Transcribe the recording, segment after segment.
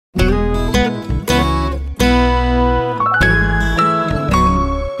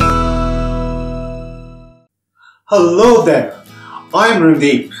Hello there, I'm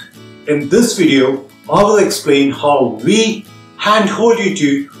Randeep. In this video, I will explain how we handhold you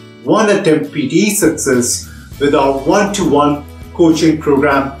to one attempt PTE success with our one-to-one coaching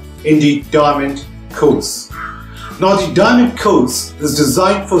program in the Diamond course. Now, the Diamond course is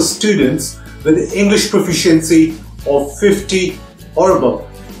designed for students with English proficiency of 50 or above.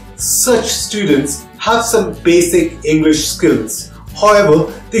 Such students have some basic English skills.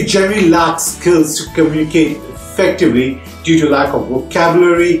 However, they generally lack skills to communicate effectively due to lack of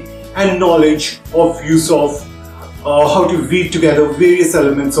vocabulary and knowledge of use of how to weave together various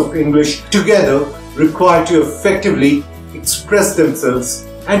elements of English together required to effectively express themselves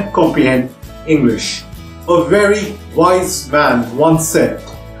and comprehend English. A very wise man once said,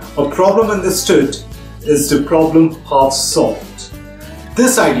 "A problem understood is the problem half solved."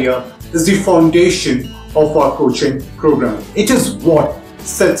 This idea is the foundation of our coaching program. It is what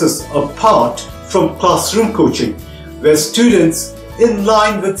sets us apart from classroom coaching, where students, in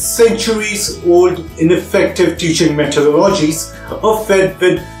line with centuries-old ineffective teaching methodologies, are fed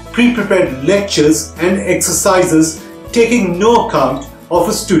with pre-prepared lectures and exercises taking no account of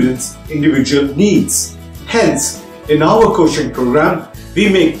a student's individual needs. Hence, in our coaching program, we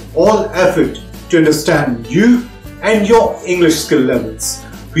make all effort to understand you and your English skill levels.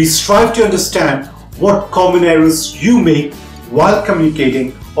 We strive to understand what common errors you make while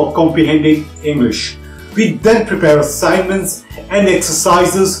communicating or comprehending English. We then prepare assignments and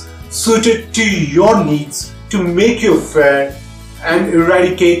exercises suited to your needs to make you fair and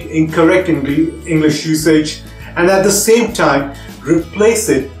eradicate incorrect English usage, and at the same time replace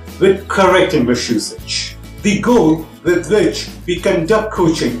it with correct English usage. The goal with which we conduct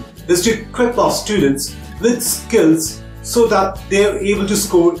coaching is to equip our students with skills so that they are able to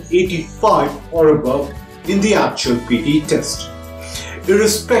score 85 or above in the actual PTE test.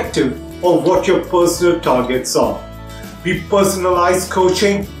 Irrespective of what your personal targets are, we personalize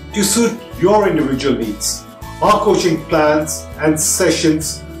coaching to suit your individual needs. Our coaching plans and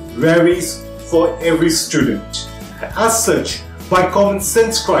sessions varies for every student. As such, by common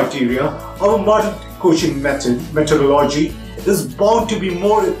sense criteria, our modern coaching methodology is bound to be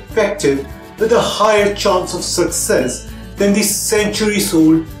more effective with a higher chance of success than the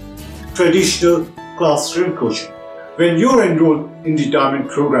centuries-old traditional classroom coaching. When you're enrolled in the Diamond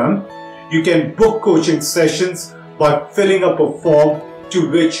program, you can book coaching sessions by filling up a form to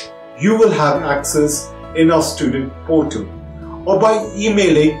which you will have access in our student portal, or by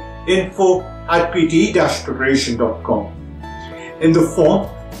emailing info@pte-preparation.com. In the form,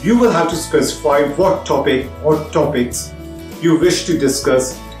 you will have to specify what topic or topics you wish to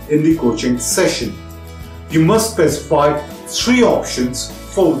discuss in the coaching session. You must specify 3 options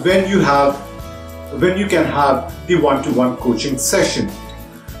for when you can have the one-to-one coaching session.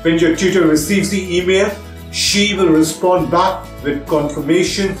 When your tutor receives the email, she will respond back with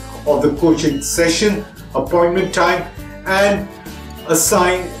confirmation of the coaching session, appointment time, and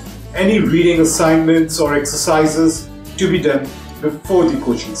assign any reading assignments or exercises to be done before the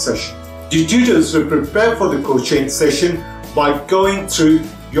coaching session. The tutors will prepare for the coaching session by going through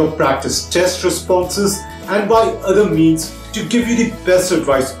your practice test responses and by other means to give you the best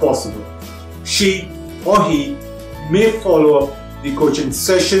advice possible. She or he may follow up the coaching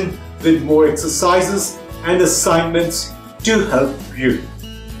session with more exercises and assignments to help you.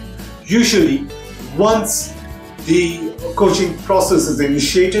 Usually, once the coaching process is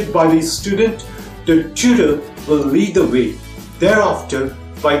initiated by the student, the tutor will lead the way thereafter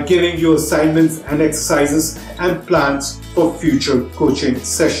by giving you assignments and exercises and plans for future coaching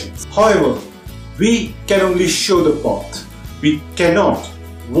sessions. However, we can only show the path. We cannot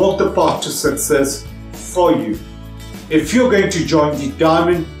walk the path to success for you. If you're going to join the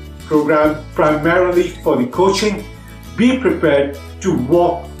Diamond program primarily for the coaching, be prepared to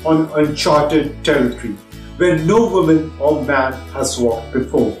walk on uncharted territory where no woman or man has walked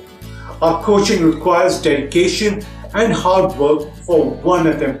before. Our coaching requires dedication and hard work for one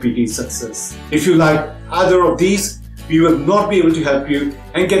attempt PTE success. If you like either of these, we will not be able to help you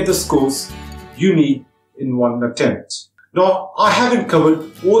and get the scores you need in one attempt. Now, I haven't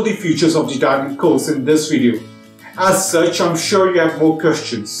covered all the features of the Diamond course in this video. As such, I'm sure you have more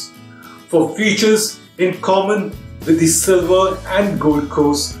questions. For features in common with the Silver and Gold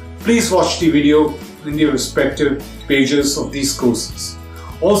course, please watch the video in the respective pages of these courses.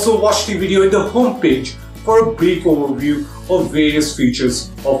 Also, watch the video in the home page for a brief overview of various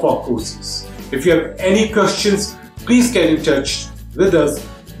features of our courses. If you have any questions, please get in touch with us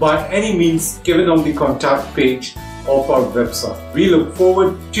by any means given on the contact page of our website. We look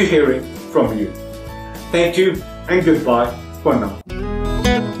forward to hearing from you. Thank you and goodbye for now.